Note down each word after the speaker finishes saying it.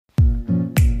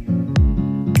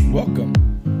Welcome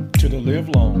to the Live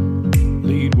Long,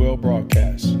 Lead Well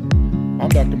broadcast. I'm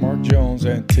Dr. Mark Jones,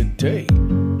 and today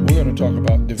we're going to talk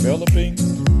about developing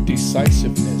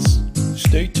decisiveness.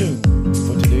 Stay tuned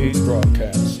for today's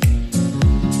broadcast.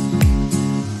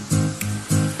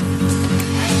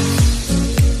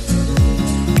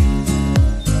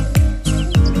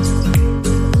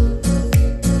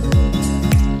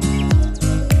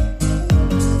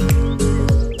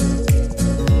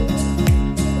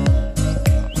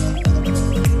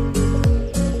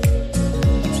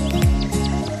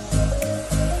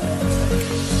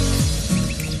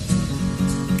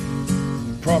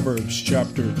 Proverbs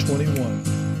chapter 21,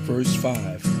 verse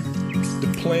 5.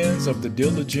 The plans of the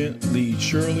diligent lead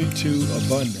surely to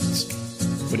abundance,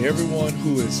 but everyone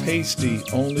who is hasty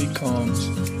only comes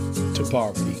to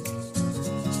poverty.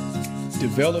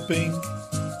 Developing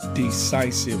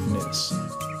decisiveness.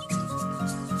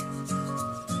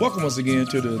 Welcome once again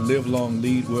to the Live Long,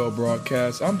 Lead Well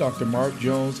broadcast. I'm Dr. Mark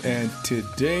Jones, and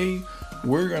today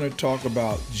we're going to talk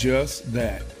about just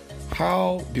that.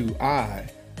 How do I,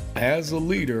 as a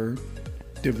leader,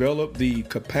 develop the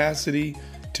capacity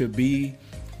to be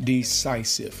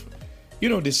decisive? You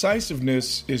know,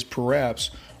 decisiveness is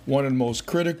perhaps one of the most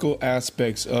critical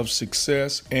aspects of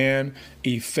success and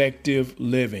effective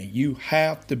living. You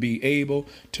have to be able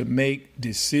to make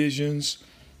decisions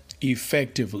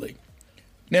effectively.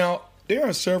 Now, there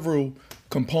are several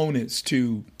components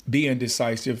to being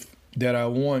decisive that I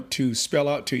want to spell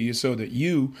out to you so that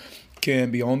you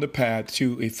can be on the path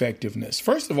to effectiveness.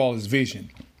 First of all is vision.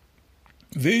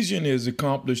 Vision is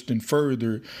accomplished and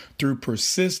furthered through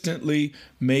persistently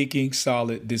making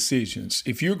solid decisions.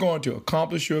 If you're going to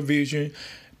accomplish your vision,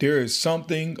 there is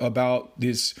something about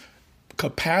this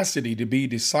capacity to be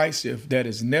decisive that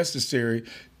is necessary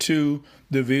to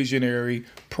the visionary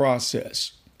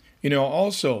process. You know,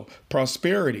 also,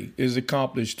 prosperity is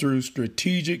accomplished through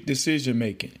strategic decision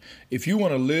making. If you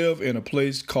want to live in a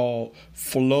place called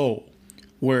flow,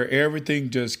 where everything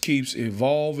just keeps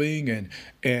evolving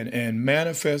and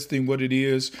manifesting what it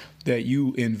is that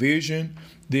you envision,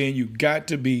 then you got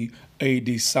to be a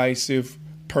decisive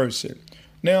person.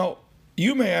 Now,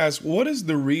 you may ask, what is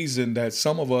the reason that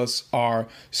some of us are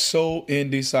so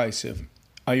indecisive?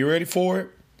 Are you ready for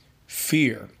it?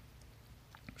 Fear.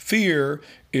 Fear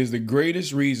is the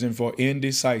greatest reason for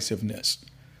indecisiveness.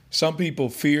 Some people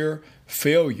fear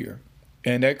failure,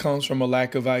 and that comes from a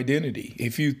lack of identity.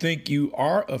 If you think you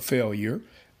are a failure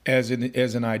as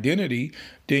an identity,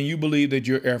 then you believe that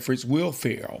your efforts will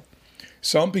fail.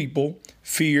 Some people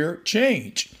fear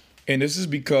change, and this is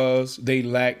because they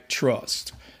lack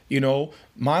trust. You know,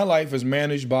 my life is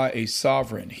managed by a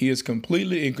sovereign. He is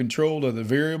completely in control of the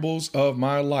variables of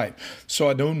my life, so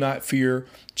I do not fear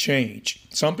change.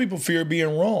 Some people fear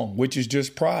being wrong, which is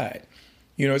just pride.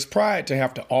 You know, it's pride to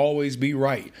have to always be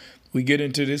right. We get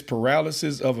into this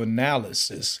paralysis of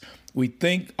analysis. We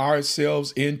think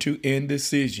ourselves into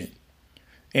indecision.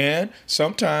 And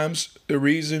sometimes the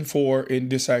reason for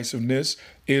indecisiveness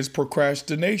is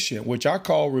procrastination, which I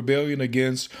call rebellion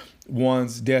against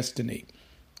one's destiny.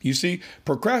 You see,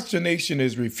 procrastination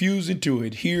is refusing to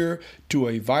adhere to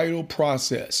a vital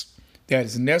process that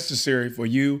is necessary for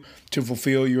you to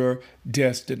fulfill your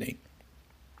destiny.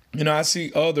 You know, I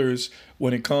see others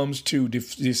when it comes to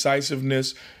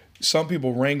decisiveness. Some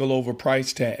people wrangle over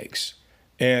price tags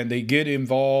and they get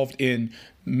involved in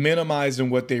minimizing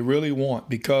what they really want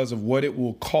because of what it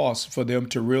will cost for them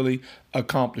to really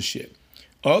accomplish it.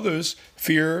 Others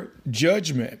fear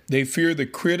judgment. They fear the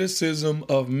criticism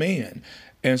of man.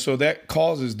 And so that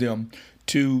causes them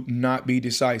to not be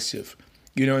decisive.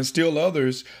 You know, and still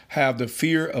others have the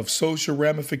fear of social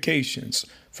ramifications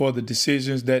for the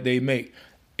decisions that they make.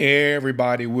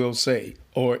 Everybody will say,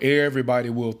 or everybody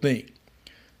will think.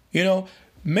 You know,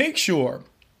 make sure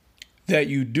that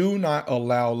you do not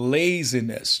allow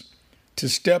laziness to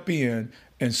step in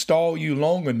and stall you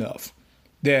long enough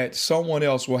that someone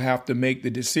else will have to make the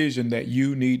decision that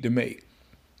you need to make.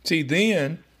 See,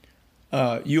 then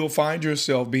you'll find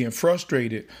yourself being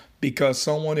frustrated because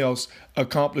someone else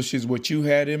accomplishes what you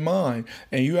had in mind,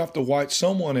 and you have to watch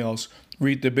someone else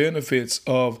reap the benefits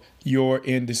of your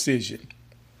indecision.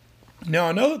 Now,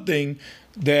 another thing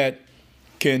that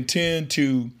can tend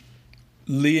to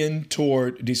lean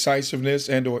toward decisiveness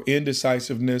and or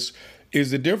indecisiveness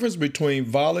is the difference between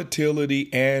volatility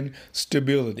and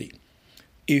stability.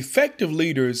 Effective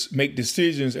leaders make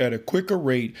decisions at a quicker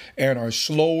rate and are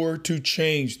slower to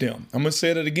change them. I'm going to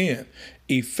say that again.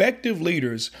 Effective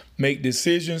leaders make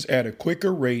decisions at a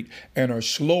quicker rate and are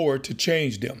slower to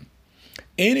change them.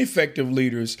 Ineffective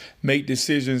leaders make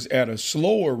decisions at a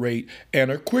slower rate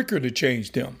and are quicker to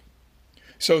change them.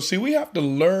 So see, we have to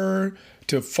learn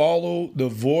to follow the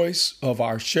voice of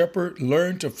our shepherd,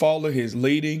 learn to follow his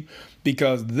leading,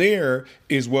 because there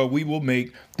is where we will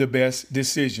make the best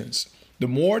decisions. The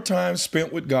more time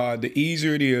spent with God, the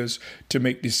easier it is to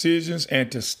make decisions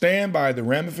and to stand by the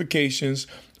ramifications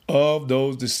of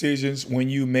those decisions when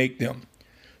you make them.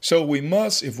 So we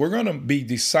must, if we're going to be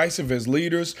decisive as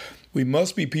leaders, we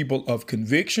must be people of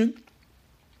conviction,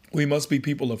 we must be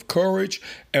people of courage,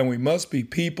 and we must be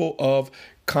people of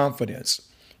confidence.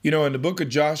 You know, in the book of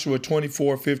Joshua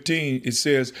 24:15, it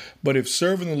says, "But if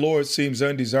serving the Lord seems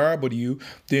undesirable to you,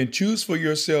 then choose for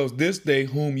yourselves this day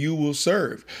whom you will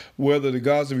serve, whether the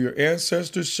gods of your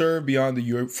ancestors served beyond the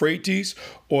Euphrates,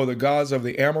 or the gods of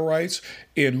the Amorites,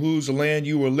 in whose land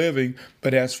you were living.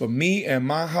 But as for me and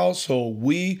my household,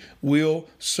 we will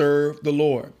serve the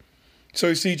Lord." So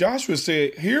you see, Joshua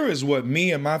said, here is what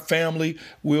me and my family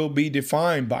will be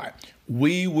defined by.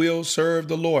 We will serve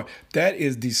the Lord. That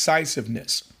is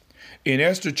decisiveness. In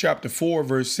Esther chapter 4,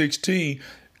 verse 16,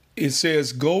 it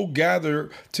says, "Go gather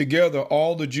together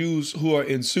all the Jews who are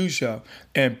in Susha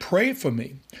and pray for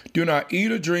me. Do not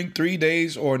eat or drink 3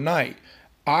 days or night.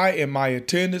 I and my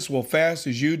attendants will fast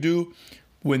as you do.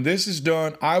 When this is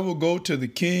done, I will go to the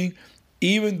king,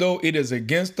 even though it is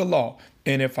against the law.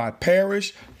 And if I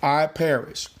perish, I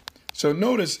perish." So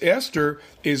notice Esther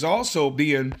is also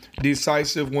being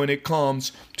decisive when it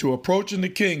comes to approaching the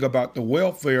king about the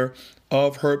welfare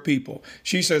of her people.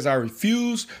 She says, "I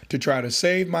refuse to try to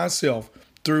save myself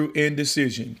through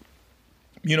indecision."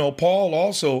 You know, Paul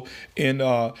also in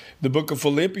the book of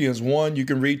Philippians 1, you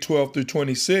can read 12 through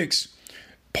 26.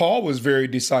 Paul was very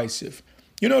decisive.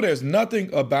 You know, there's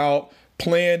nothing about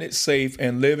playing it safe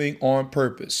and living on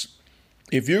purpose.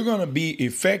 If you're going to be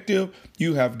effective,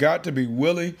 you have got to be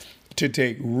willing to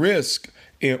take risk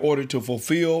in order to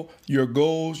fulfill your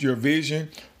goals, your vision,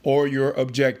 or your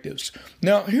objectives.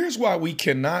 Now, here's why we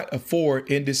cannot afford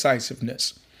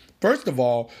indecisiveness. First of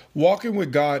all, walking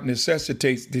with God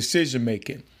necessitates decision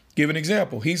making. Give an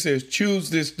example. He says,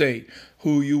 "Choose this day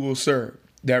who you will serve."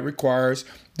 That requires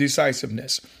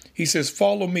decisiveness. He says,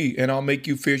 "Follow me and I'll make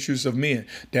you fishers of men."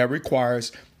 That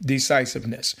requires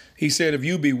decisiveness. He said, "If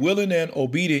you be willing and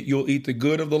obedient, you'll eat the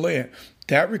good of the land."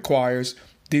 That requires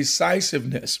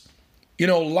decisiveness. You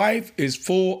know, life is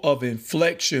full of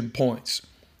inflection points.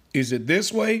 Is it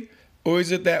this way or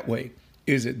is it that way?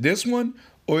 Is it this one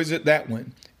or is it that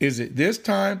one? Is it this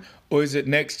time or is it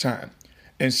next time?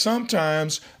 And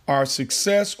sometimes our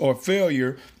success or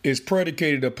failure is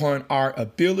predicated upon our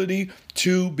ability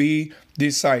to be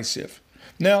decisive.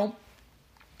 Now,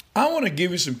 I want to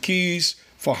give you some keys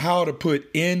for how to put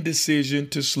indecision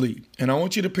to sleep. And I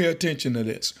want you to pay attention to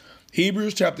this.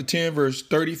 Hebrews chapter 10, verse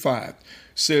 35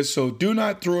 says, "So do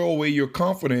not throw away your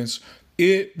confidence.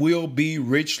 It will be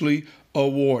richly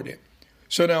awarded."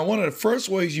 So now one of the first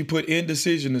ways you put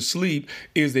indecision to sleep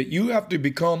is that you have to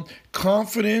become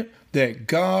confident that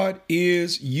God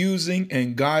is using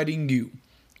and guiding you.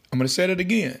 I'm going to say it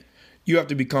again. You have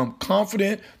to become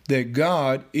confident that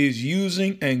God is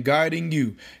using and guiding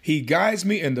you. "He guides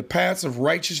me in the paths of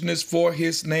righteousness for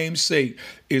his name's sake,"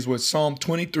 is what Psalm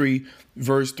 23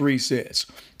 verse 3 says.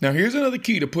 Now here's another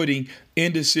key to putting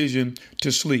indecision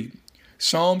to sleep.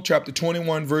 Psalm chapter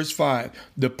 21 verse 5.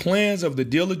 "The plans of the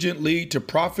diligent lead to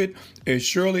profit as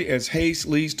surely as haste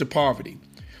leads to poverty."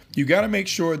 You got to make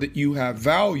sure that you have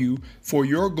value for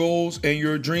your goals and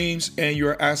your dreams and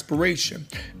your aspiration.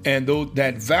 And though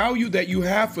that value that you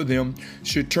have for them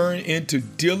should turn into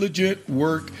diligent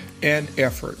work and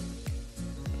effort.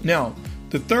 Now,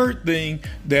 the third thing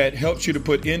that helps you to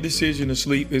put indecision to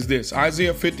sleep is this.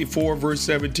 Isaiah 54 verse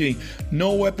 17.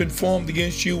 "No weapon formed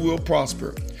against you will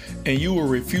prosper, and you will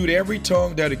refute every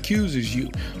tongue that accuses you.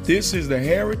 This is the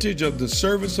heritage of the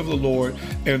servants of the Lord,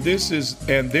 and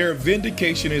their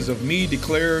vindication is of me,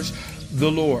 declares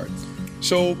the Lord."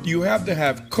 So you have to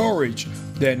have courage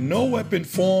that no weapon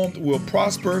formed will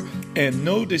prosper and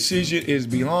no decision is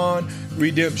beyond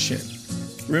redemption.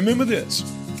 Remember this.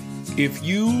 If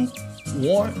you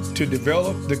want to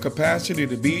develop the capacity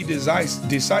to be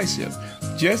decisive,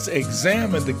 just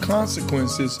examine the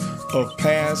consequences of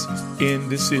past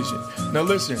indecision. Now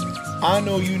listen, I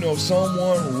know you know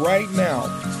someone right now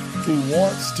who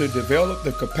wants to develop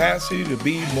the capacity to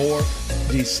be more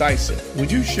decisive.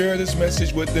 Would you share this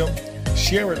message with them?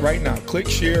 Share it right now. Click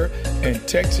share and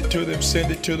text it to them,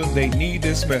 send it to them. They need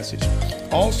this message.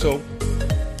 Also,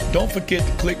 Don't forget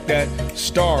to click that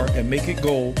star and make it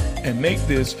gold and make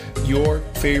this your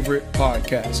favorite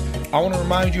podcast. I want to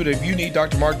remind you that if you need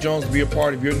Dr. Mark Jones to be a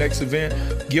part of your next event,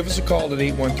 give us a call at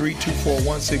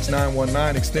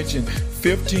 813-241-6919, extension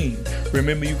 15.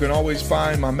 Remember, you can always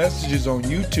find my messages on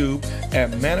YouTube at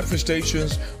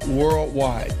Manifestations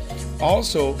Worldwide.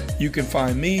 Also, you can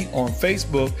find me on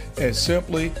Facebook as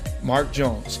simply Mark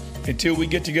Jones. Until we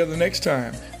get together next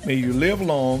time, may you live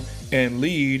long and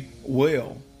lead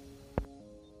well.